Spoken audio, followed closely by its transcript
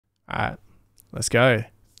Alright, let's go.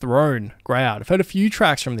 Throne, Grayout. I've heard a few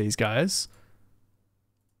tracks from these guys,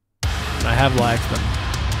 and I have liked them.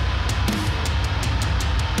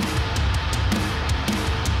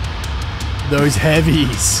 Those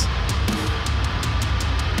heavies.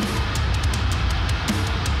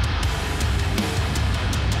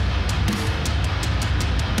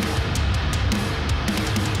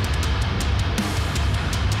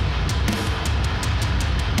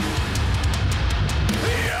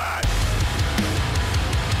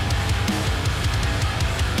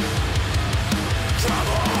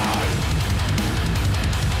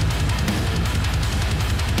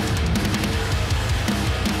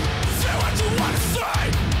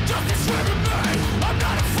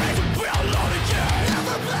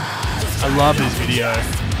 I love this video.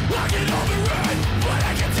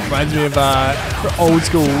 Reminds me of old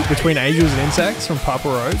school Between Angels and Insects from Papa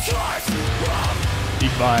Roach.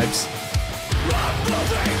 Big vibes.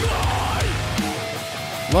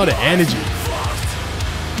 A lot of energy.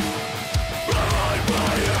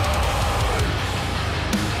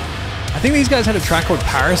 I think these guys had a track called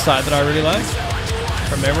Parasite that I really liked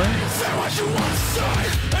from memory.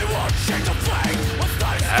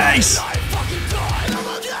 Nice!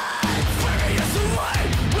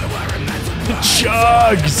 The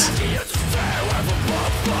chugs!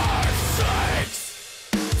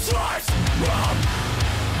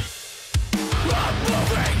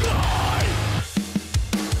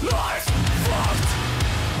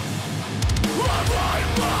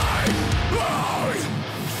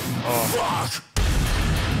 Oh.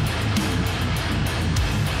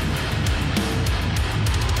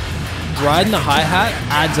 Riding the hi-hat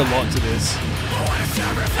adds a lot to this.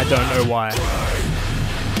 I don't know why.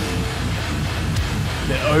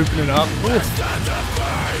 They're opening up. Ooh.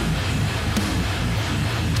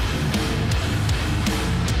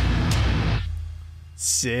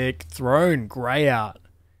 Sick. Throne, Grayout.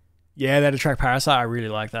 Yeah, that track Parasite. I really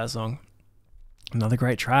like that song. Another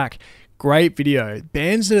great track. Great video.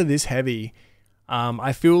 Bands that are this heavy,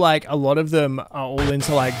 I feel like a lot of them are all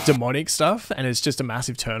into like demonic stuff, and it's just a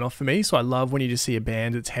massive turn off for me. So I love when you just see a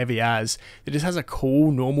band that's heavy as, that just has a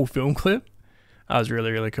cool normal film clip. That was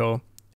really, really cool.